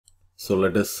So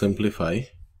let us simplify.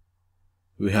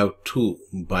 We have two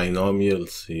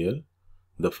binomials here.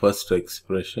 The first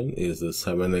expression is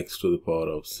 7x to the power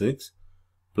of 6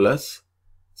 plus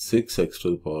 6x to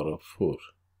the power of 4.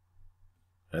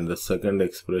 And the second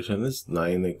expression is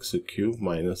 9x cubed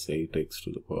minus 8x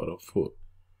to the power of 4.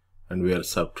 And we are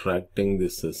subtracting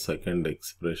this second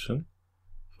expression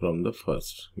from the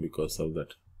first because of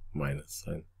that minus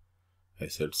sign. I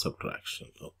said subtraction.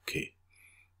 Okay.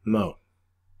 Now,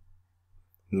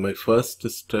 in my first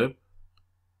step,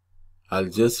 I'll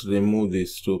just remove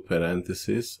these two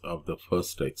parentheses of the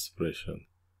first expression.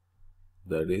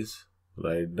 That is,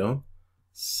 write down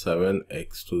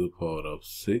 7x to the power of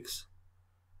 6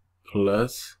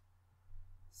 plus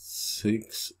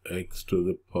 6x to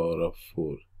the power of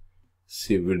 4.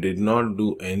 See, we did not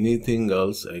do anything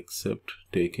else except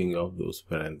taking out those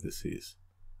parentheses.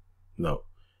 Now,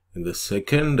 in the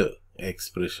second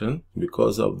expression,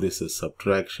 because of this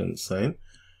subtraction sign,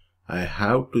 I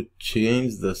have to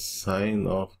change the sign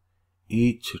of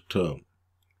each term.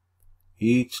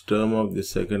 Each term of the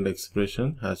second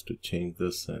expression has to change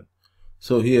the sign.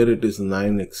 So here it is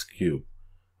 9x cubed.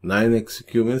 9x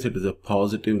cubed means it is a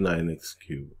positive 9x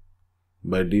cubed.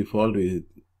 By default, we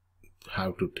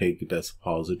have to take it as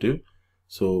positive.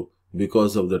 So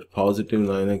because of that positive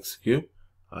 9x cubed,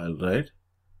 I'll write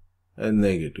a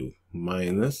negative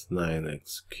minus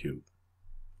 9x cubed.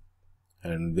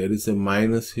 And there is a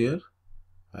minus here.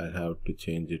 I'll have to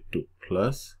change it to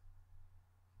plus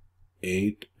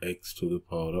 8x to the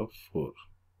power of 4.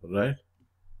 Right?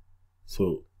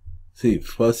 So, see,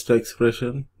 first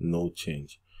expression, no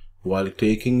change. While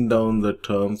taking down the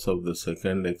terms of the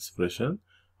second expression,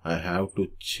 I have to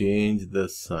change the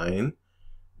sign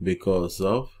because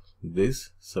of this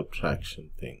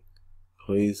subtraction thing.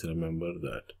 Please remember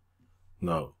that.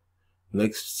 Now,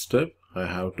 next step, I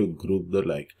have to group the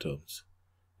like terms.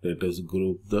 Let us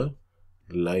group the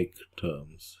like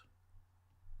terms.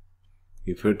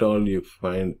 If at all you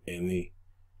find any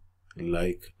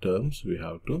like terms, we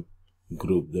have to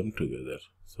group them together.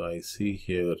 So I see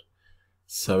here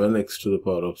 7x to the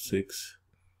power of 6.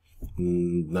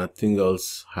 Nothing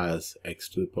else has x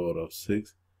to the power of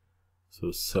 6. So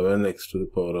 7x to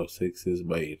the power of 6 is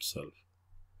by itself.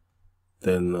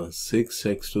 Then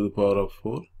 6x to the power of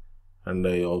 4. And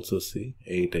I also see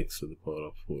 8x to the power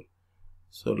of 4.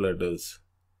 So let us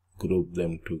group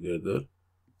them together.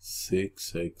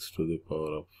 6x to the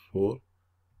power of 4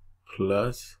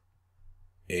 plus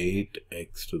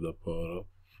 8x to the power of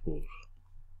 4.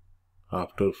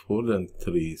 After 4, then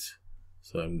 3's.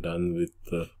 So I'm done with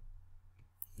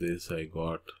this. I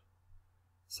got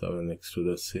 7x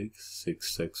to the 6,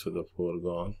 6x to the 4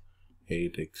 gone,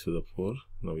 8x to the 4.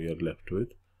 Now we are left with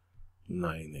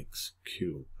 9x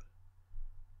cubed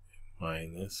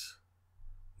minus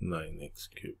 9x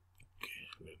cubed. Okay,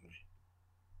 let me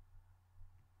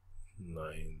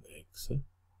 9x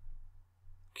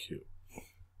cubed.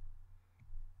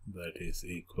 That is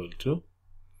equal to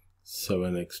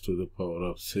 7x to the power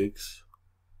of 6.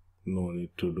 No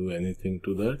need to do anything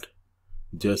to that.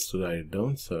 Just write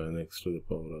down 7x to the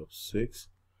power of 6.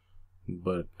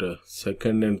 But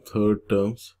second and third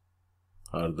terms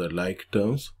are the like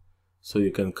terms. So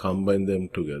you can combine them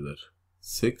together.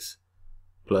 6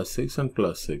 plus 6 and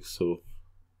plus 6. So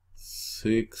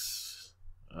 6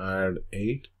 add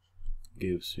 8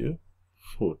 gives you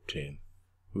 14.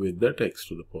 With that x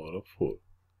to the power of 4.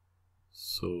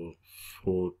 So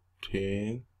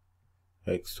 14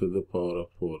 x to the power of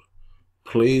 4.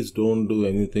 Please don't do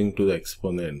anything to the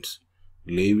exponents.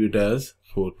 Leave it as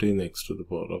 14x to the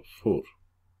power of 4.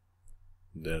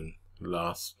 Then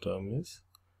last term is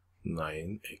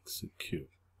 9x cubed.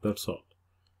 That's all.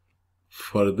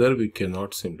 Further we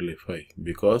cannot simplify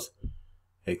because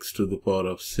x to the power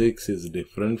of 6 is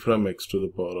different from x to the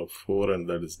power of 4, and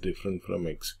that is different from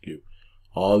x cubed.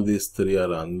 All these three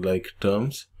are unlike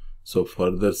terms. So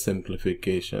further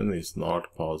simplification is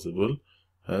not possible,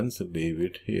 hence leave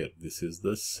it here. This is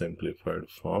the simplified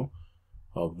form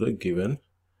of the given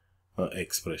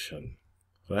expression,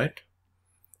 right?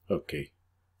 Okay,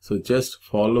 so just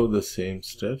follow the same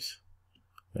steps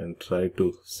and try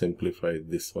to simplify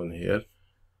this one here.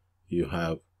 You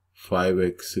have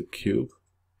 5x cubed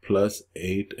plus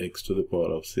 8x to the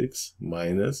power of 6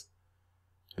 minus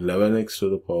 11x to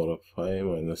the power of 5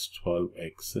 minus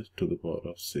 12x to the power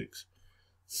of 6.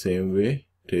 Same way,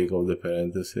 take out the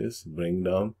parentheses, bring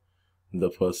down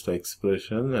the first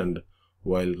expression, and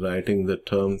while writing the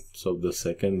terms of the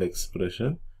second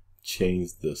expression,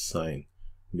 change the sign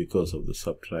because of the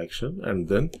subtraction, and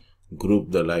then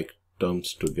group the like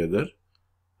terms together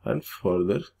and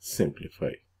further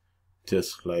simplify.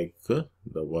 just like the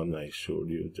one I showed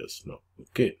you just now.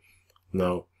 Okay,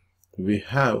 now we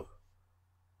have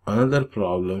another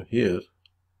problem here.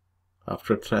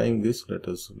 After trying this, let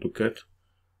us look at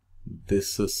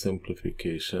this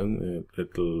simplification, a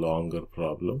little longer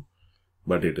problem,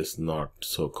 but it is not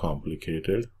so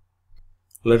complicated.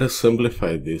 Let us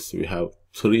simplify this. We have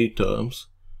three terms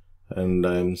and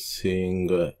I'm seeing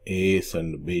A's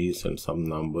and B's and some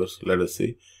numbers. Let us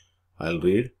see. I'll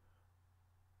read.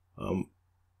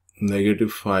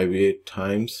 Negative 5a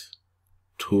times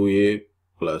 2a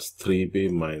plus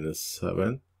 3b minus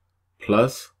 7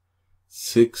 plus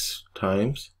 6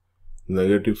 times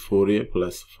negative 4a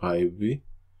plus 5b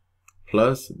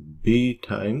plus b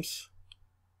times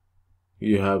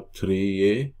you have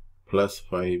 3a plus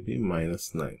 5b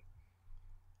minus 9.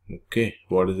 Okay,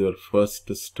 what is your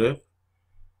first step?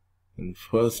 In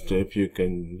first step,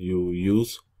 you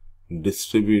use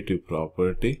distributive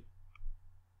property.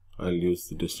 I'll use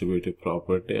the distributive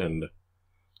property and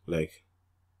like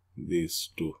these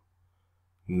two.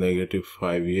 Negative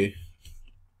 5a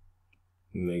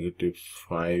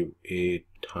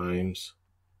times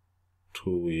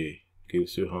 2a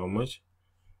gives you how much?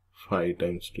 5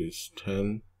 times 2 is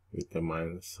 10 with a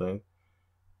minus sign.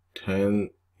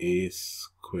 10a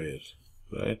squared,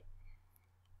 right?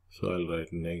 So I'll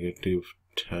write negative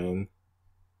 10a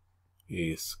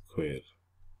squared.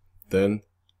 Then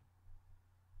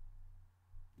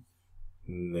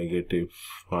negative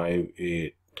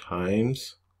 5a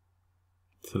times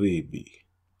 3b.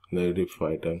 Negative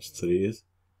 5 times 3 is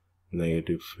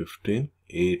negative 15.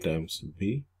 A times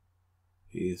b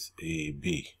is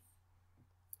ab.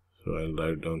 So I'll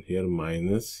write down here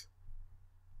minus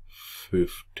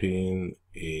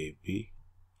 15ab.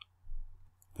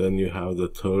 Then you have the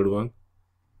third one.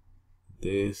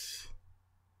 This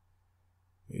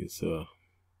is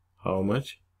how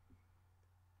much?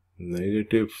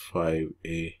 Negative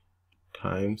 5a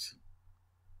times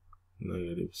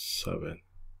negative 7.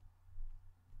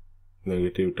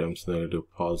 Negative times negative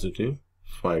positive.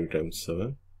 5 times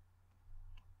 7,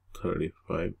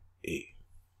 35a.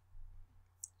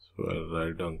 So I'll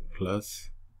write down plus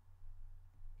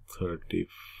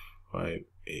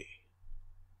 35a.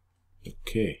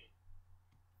 Okay.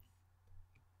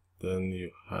 Then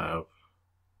you have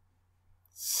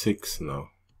 6 now.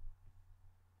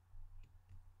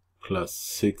 Plus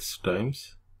 6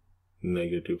 times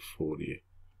negative 4a.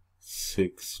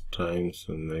 6 times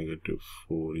negative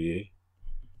 4a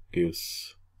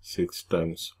gives 6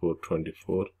 times 4,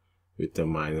 24 with a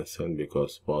minus sign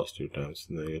because positive times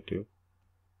negative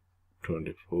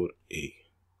 24a.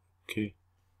 Okay,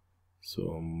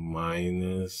 so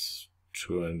minus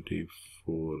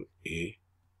 24a,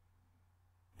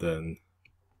 then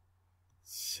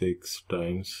 6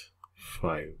 times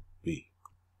 5b.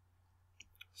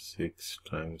 6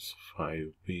 times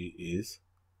 5b is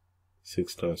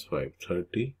 6 times 5,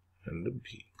 30 and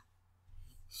b.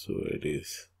 So it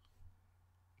is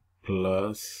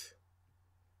plus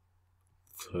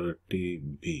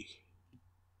 30b.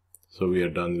 So we are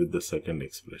done with the second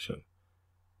expression.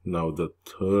 Now the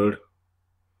third,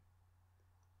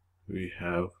 we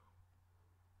have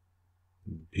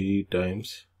b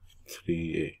times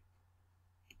 3a.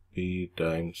 b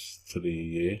times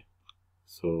 3a.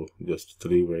 So just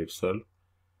 3 by itself.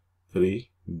 3.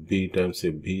 b times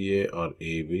a ba or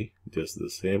ab, just the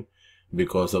same.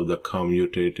 Because of the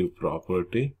commutative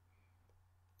property,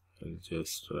 I'll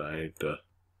just write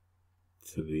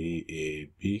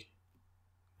 3ab.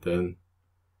 Then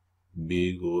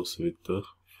b goes with the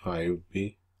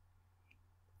 5b.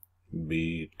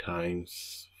 b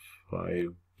times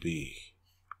 5b.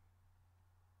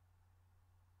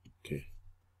 Okay,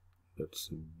 that's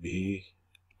b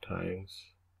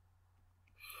times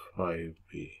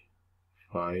 5b.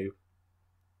 5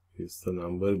 is the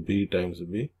number, b times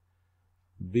b,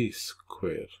 b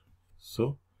square.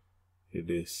 So it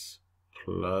is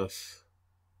plus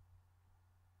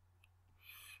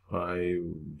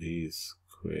 5b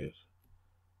square.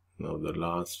 Now the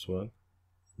last one,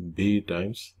 b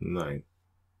times 9.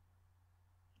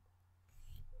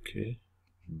 Okay,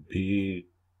 b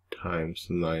times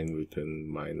 9 with a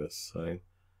minus sign.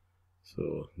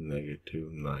 So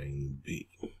negative 9b.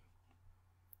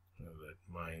 That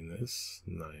minus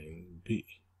 9b.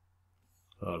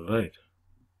 Alright.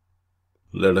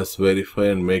 Let us verify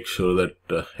and make sure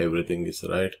that everything is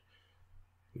right.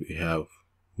 We have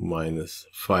minus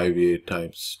 5a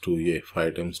times 2a.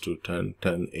 5 times 2, 10.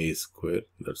 10a squared.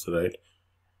 That's right.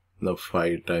 Now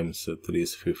 5 times 3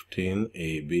 is 15.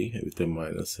 ab with a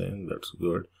minus sign. That's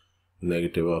good.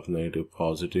 Negative of negative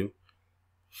positive.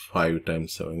 5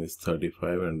 times 7 is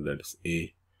 35 and that is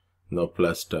a. Now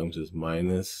plus times is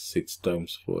minus, 6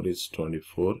 times 4 is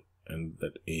 24, and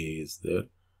that a is there.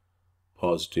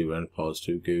 Positive and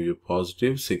positive give you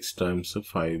positive. 6 times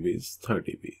 5 is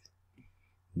 30b.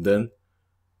 Then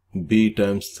b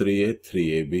times 3a,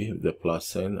 3ab, the plus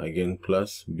sign, again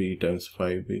plus, b times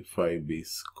 5b, 5b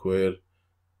square,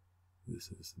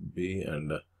 this is b,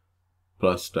 and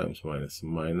plus times minus,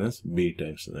 minus, b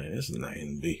times 9 is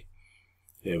 9b.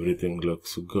 Everything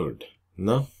looks good.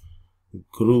 Now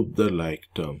group the like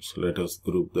terms. Let us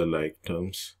group the like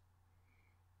terms.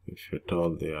 If at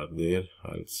all they are there,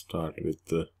 I'll start with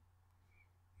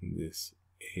this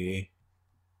a,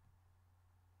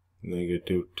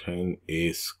 negative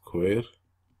 10a square,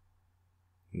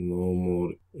 no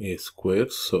more a square.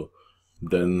 So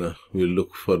then we'll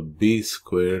look for b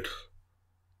squared,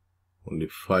 only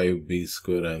 5b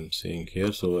square I'm seeing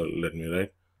here. So let me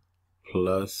write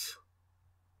plus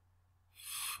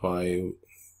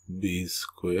 5b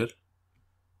square,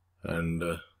 and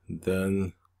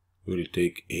then we'll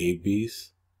take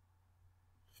ab's.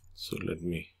 So let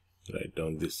me write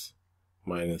down this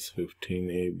minus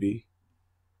 15ab,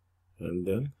 and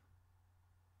then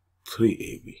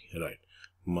 3ab, right?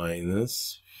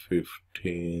 Minus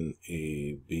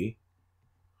 15ab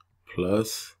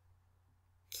plus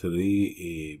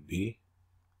 3ab,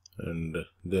 and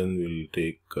then we'll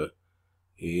take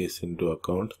a's into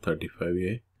account,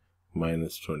 35a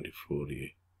minus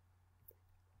 24a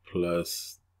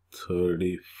plus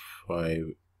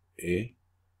 35a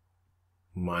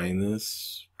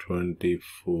minus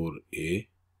 24a,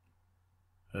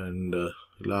 and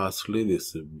lastly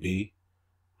this b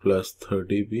plus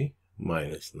 30b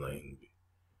minus 9b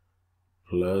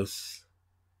plus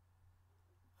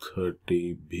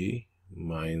 30b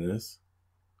minus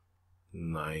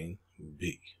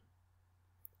 9b.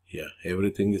 Yeah,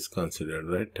 everything is considered,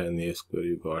 right? 10a square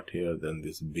you got here, then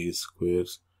this b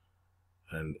squares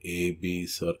and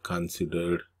ab's are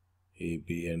considered, ab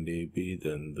and ab,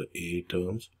 then the a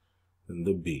terms, then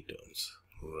the b terms,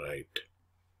 right?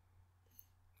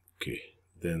 Okay,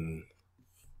 then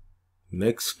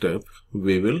next step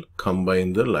we will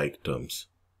combine the like terms.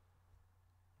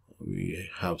 We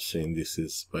have seen this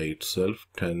is by itself,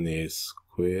 10a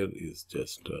square is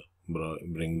just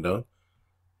bring down,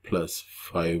 plus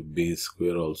 5b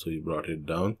square also you brought it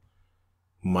down,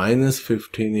 minus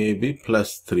 15ab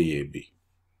plus 3ab,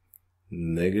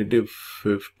 negative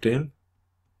 15,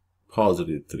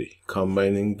 positive 3.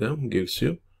 Combining them gives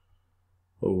you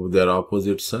their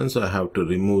opposite signs. So I have to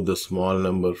remove the small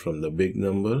number from the big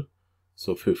number.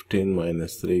 So 15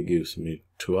 minus 3 gives me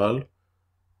 12,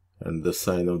 and the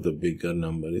sign of the bigger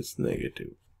number is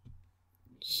negative.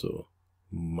 So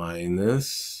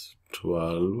minus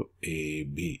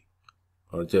 12ab,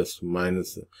 or just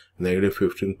minus negative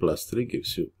 15 plus 3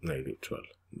 gives you negative 12.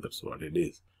 That's what it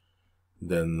is.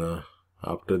 Then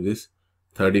after this,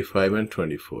 35 and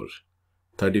 24.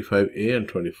 35a and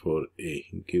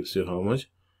 24a gives you how much?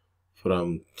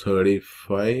 From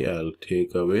 35 I'll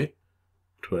take away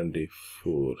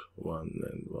 24, 1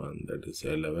 and 1, that is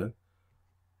 11,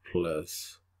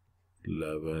 plus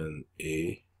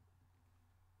 11a,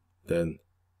 then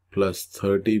plus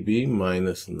 30b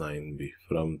minus 9b.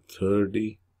 From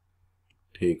 30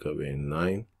 take away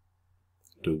 9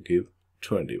 to give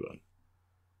 21.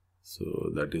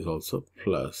 So that is also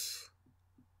plus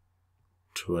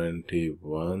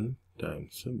 21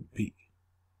 times b,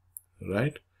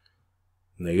 right?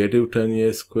 Negative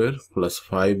 10a square plus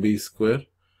 5b square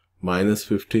minus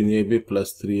 15ab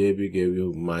plus 3ab gave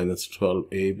you minus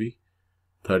 12ab.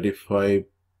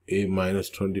 35a minus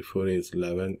 24a is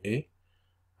 11a,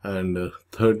 and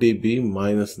 30b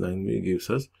minus 9b gives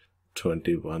us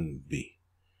 21b.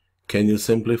 Can you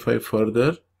simplify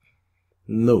further?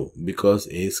 No, because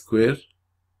a square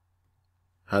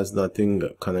has nothing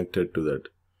connected to that.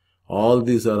 All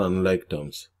these are unlike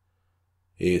terms.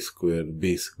 A square,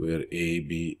 b square, a,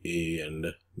 b, a,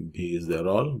 and b is there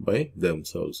all by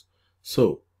themselves.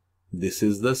 So this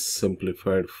is the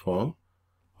simplified form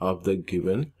of the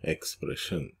given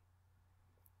expression.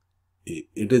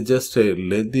 It is just a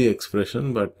lengthy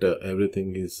expression, but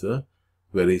everything is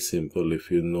very simple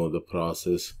if you know the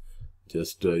process.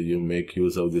 Just you make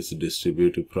use of this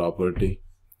distributive property.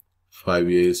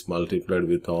 5a is multiplied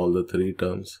with all the 3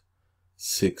 terms.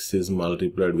 6 is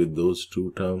multiplied with those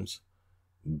 2 terms.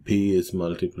 B is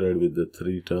multiplied with the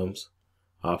 3 terms.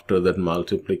 After that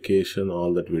multiplication,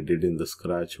 all that we did in the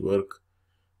scratch work,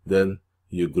 then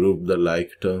you group the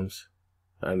like terms,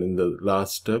 and in the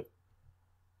last step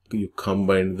you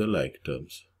combine the like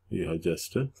terms. You have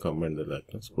just combined the like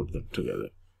terms, put them together.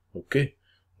 Okay,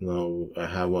 now I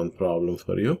have one problem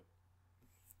for you.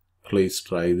 Please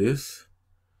try this.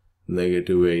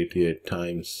 negative 88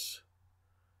 times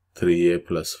 3a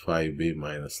plus 5b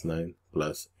minus 9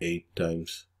 plus 8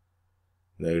 times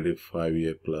negative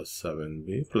 5a plus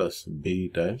 7b plus b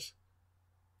times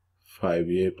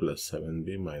 5a plus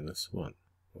 7b minus 1.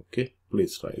 Okay,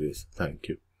 please try this. Thank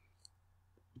you.